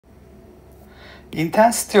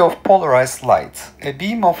Intensity of polarized light. A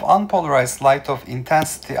beam of unpolarized light of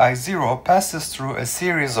intensity I0 passes through a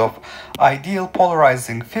series of ideal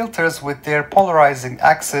polarizing filters with their polarizing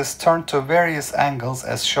axis turned to various angles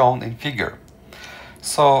as shown in figure.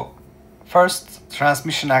 So first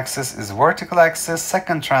transmission axis is vertical axis,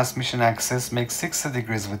 second transmission axis makes 60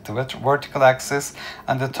 degrees with the vertical axis,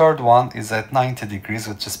 and the third one is at 90 degrees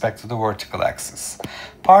with respect to the vertical axis.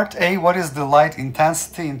 Part A, what is the light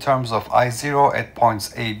intensity in terms of I0 at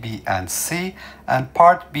points A, B, and C? And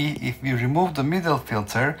part B, if we remove the middle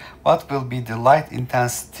filter, what will be the light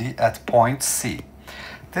intensity at point C?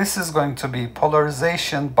 This is going to be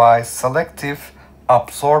polarization by selective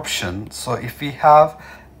absorption. So if we have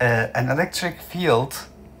an electric field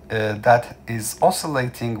that is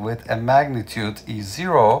oscillating with a magnitude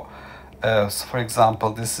E0, so for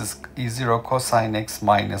example, this is E0 cosine x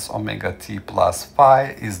minus omega t plus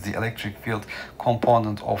phi is the electric field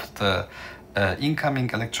component of the incoming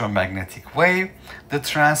electromagnetic wave. The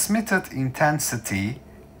transmitted intensity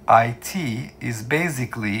IT is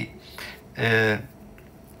basically the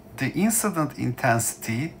incident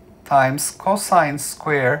intensity times cosine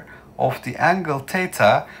square of the angle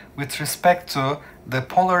theta with respect to the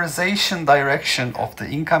polarization direction of the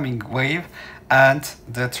incoming wave and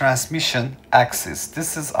the transmission axis.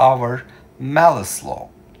 This is our Malus law.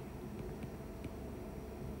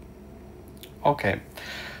 Okay,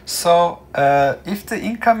 so if the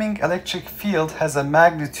incoming electric field has a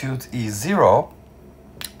magnitude E0,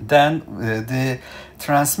 then the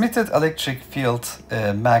transmitted electric field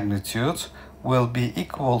magnitude will be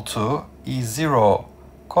equal to E0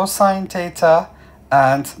 cosine theta,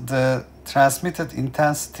 and the transmitted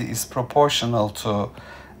intensity is proportional to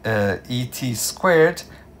ET squared,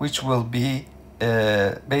 which will be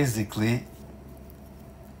basically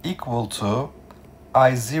equal to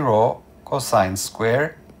I0 cosine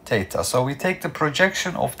square theta. So we take the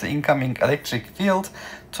projection of the incoming electric field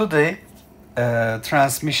to the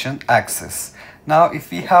transmission axis. Now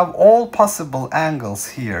if we have all possible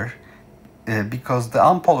angles here, because the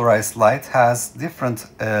unpolarized light has different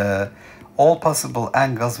all possible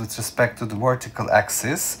angles with respect to the vertical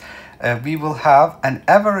axis, we will have an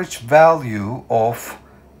average value of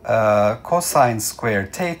cosine square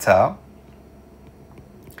theta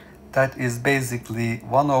that is basically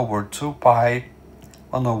 1 over 2 pi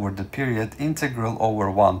 1 over the period integral over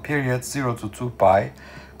 1 period 0 to 2 pi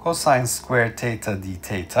cosine square theta d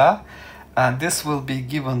theta, and this will be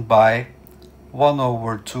given by 1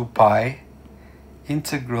 over 2 pi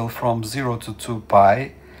integral from 0 to 2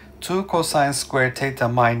 pi 2 cosine square theta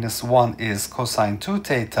minus 1 is cosine 2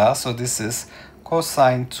 theta, so this is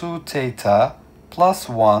cosine 2 theta plus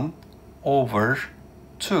 1 over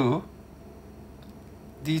 2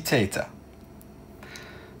 d theta.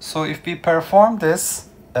 So if we perform this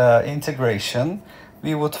integration,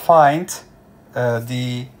 we would find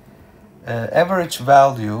the average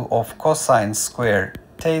value of cosine square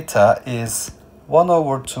theta is 1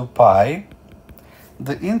 over 2 pi.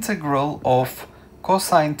 The integral of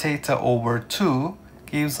cosine theta over 2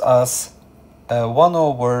 gives us 1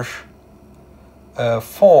 over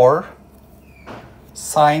 4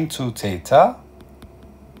 sine 2 theta.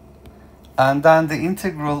 And then the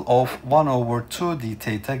integral of 1 over 2 d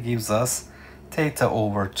theta gives us theta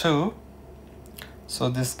over 2. So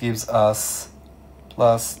this gives us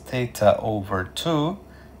plus theta over 2.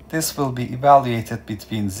 This will be evaluated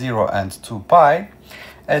between 0 and 2 pi.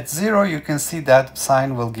 At 0, you can see that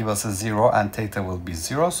sine will give us a 0 and theta will be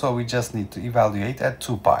 0. So we just need to evaluate at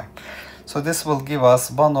 2 pi. So this will give us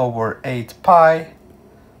 1 over 8 pi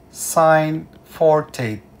sine 4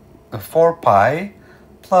 pi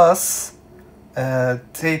plus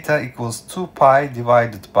theta equals 2 pi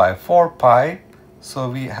divided by 4 pi.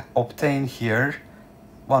 So we obtain here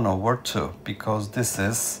 1 over 2 because this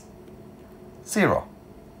is 0,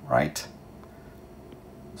 right?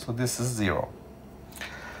 So this is 0.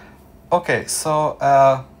 Okay, so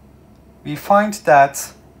we find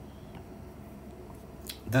that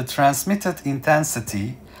the transmitted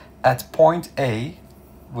intensity at point A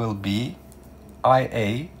will be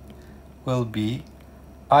IA will be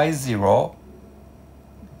I0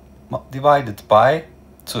 divided by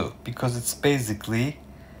 2, because it's basically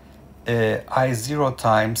I0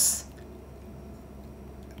 times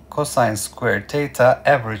cosine square theta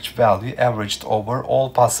average value averaged over all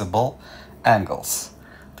possible angles.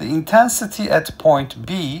 The intensity at point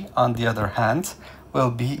B, on the other hand, will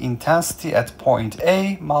be intensity at point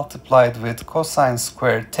A multiplied with cosine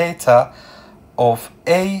square theta of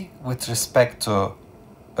A with respect to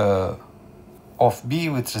of B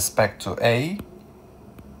with respect to A,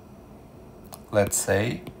 let's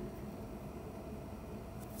say,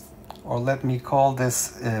 or let me call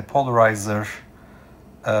this polarizer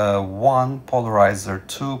 1, polarizer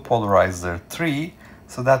 2, polarizer 3.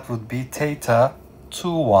 So that would be theta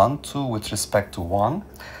 2, 1, 2 with respect to 1.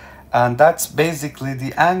 And that's basically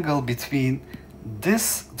the angle between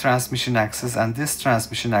this transmission axis and this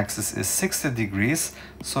transmission axis is 60 degrees.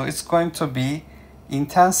 So it's going to be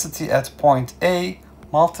intensity at point A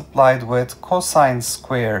multiplied with cosine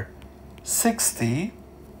square 60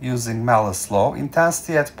 using Malus law.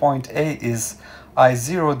 Intensity at point A is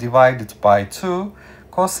I0 divided by 2.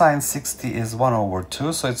 Cosine 60 is 1 over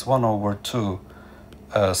 2, so it's 1 over 2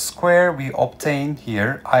 square. We obtain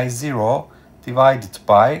here I0 divided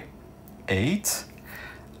by 8.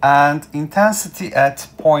 And intensity at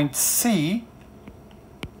point C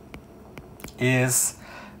is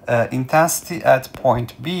intensity at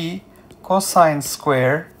point B cosine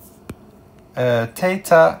square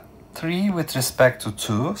theta 3 with respect to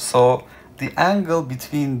 2. So the angle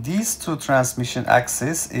between these two transmission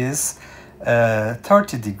axes is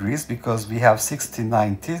 30 degrees because we have 60,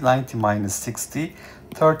 90, 90 minus 60,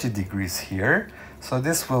 30 degrees here. So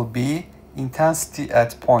this will be intensity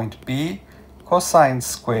at point B cosine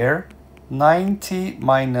square 90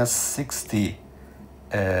 minus 60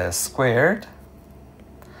 squared,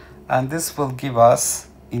 and this will give us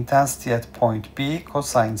intensity at point B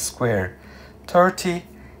cosine square 30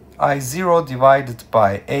 I0 divided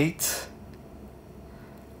by 8.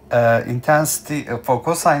 Intensity for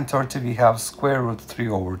cosine 30 we have square root 3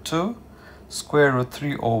 over 2, square root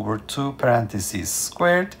 3 over 2 parentheses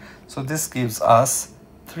squared. So this gives us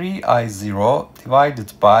 3I0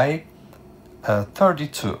 divided by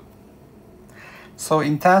 32. So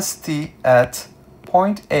intensity at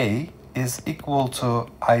point A is equal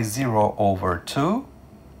to I0 over 2.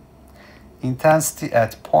 Intensity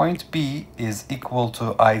at point B is equal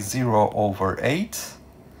to I0 over 8.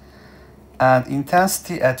 And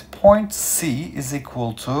intensity at point C is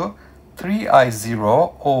equal to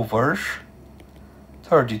 3I0 over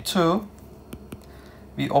 32.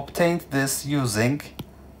 We obtained this using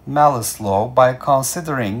Malus law by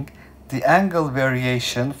considering the angle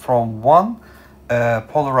variation from one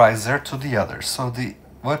polarizer to the other. So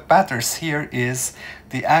what matters here is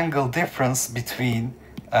the angle difference between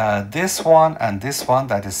this one and this one,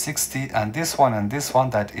 that is 60, and this one and this one,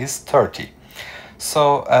 that is 30.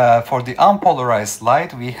 So for the unpolarized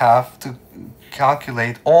light, we have to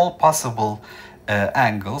calculate all possible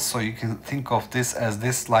angles. So you can think of this as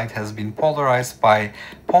this light has been polarized by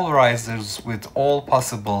polarizers with all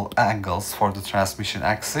possible angles for the transmission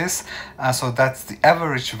axis. So that's the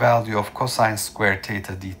average value of cosine squared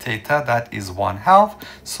theta d theta, that is 1/2.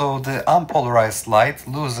 So the unpolarized light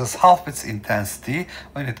loses half its intensity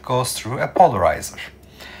when it goes through a polarizer.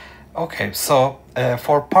 Okay, so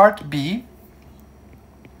for part B,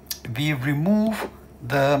 we remove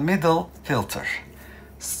the middle filter.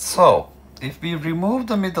 So if we remove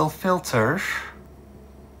the middle filter,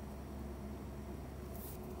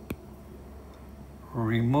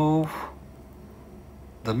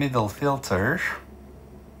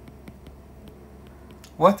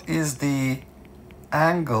 what is the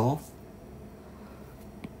angle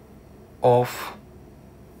of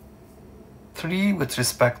 3 with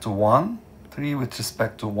respect to 1? 3 with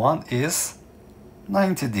respect to 1 is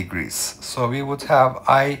 90 degrees. So we would have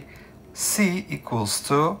IC equals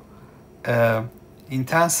to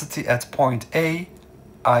intensity at point A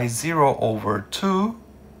I0 over 2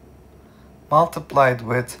 multiplied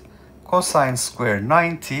with cosine square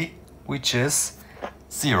 90, which is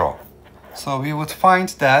 0. So we would find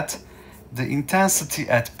that the intensity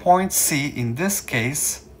at point C in this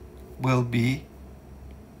case will be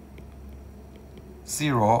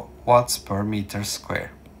 0 watts per meter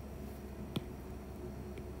square.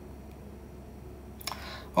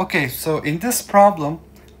 Okay, so in this problem,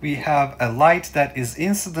 we have a light that is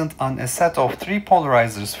incident on a set of 3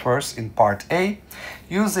 polarizers first in part A.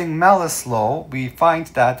 Using Malus law, we find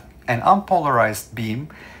that an unpolarized beam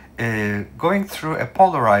going through a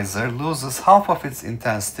polarizer loses half of its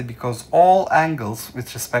intensity because all angles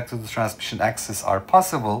with respect to the transmission axis are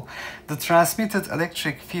possible. The transmitted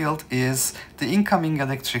electric field is the incoming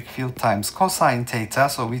electric field times cosine theta.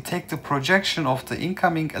 So we take the projection of the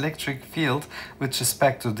incoming electric field with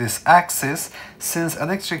respect to this axis. Since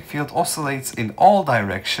electric field oscillates in all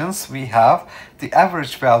directions, we have the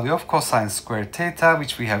average value of cosine squared theta,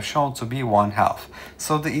 which we have shown to be 1/2.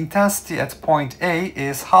 So the intensity at point A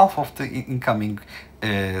is half of the incoming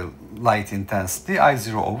light intensity,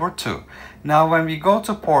 I0 over 2. Now when we go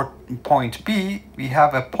to point B, we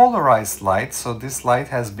have a polarized light. So this light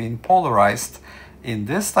has been polarized in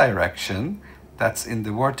this direction. That's in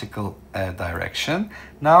the vertical direction.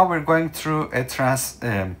 Now we're going through a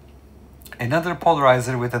another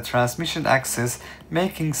polarizer with a transmission axis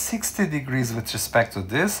making 60 degrees with respect to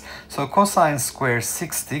this. So cosine square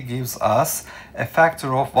 60 gives us a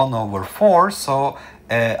factor of 1 over 4. So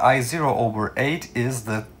I0 over 8 is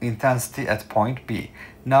the intensity at point B.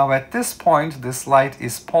 Now at this point, this light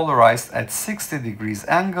is polarized at 60 degrees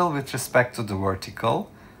angle with respect to the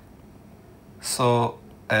vertical. So,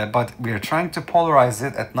 but we are trying to polarize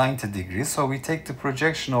it at 90 degrees. So we take the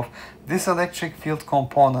projection of this electric field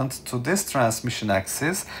component to this transmission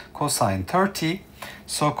axis, cosine 30.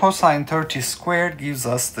 So cosine 30 squared gives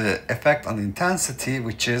us the effect on intensity,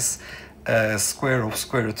 which is square of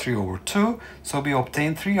square root 3 over 2. So we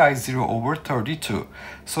obtain 3I0 over 32.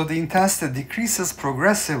 So the intensity decreases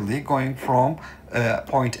progressively going from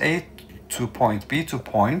point A to point B to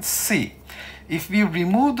point C. If we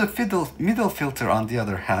remove the middle filter on the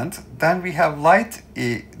other hand, then we have light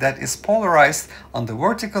that is polarized on the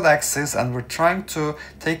vertical axis, and we're trying to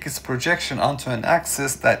take its projection onto an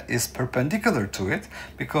axis that is perpendicular to it.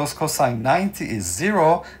 Because cosine 90 is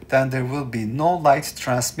 0, then there will be no light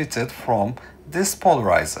transmitted from this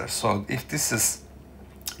polarizer. So if this is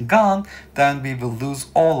gone, then we will lose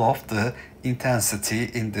all of the intensity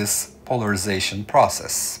in this polarization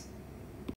process.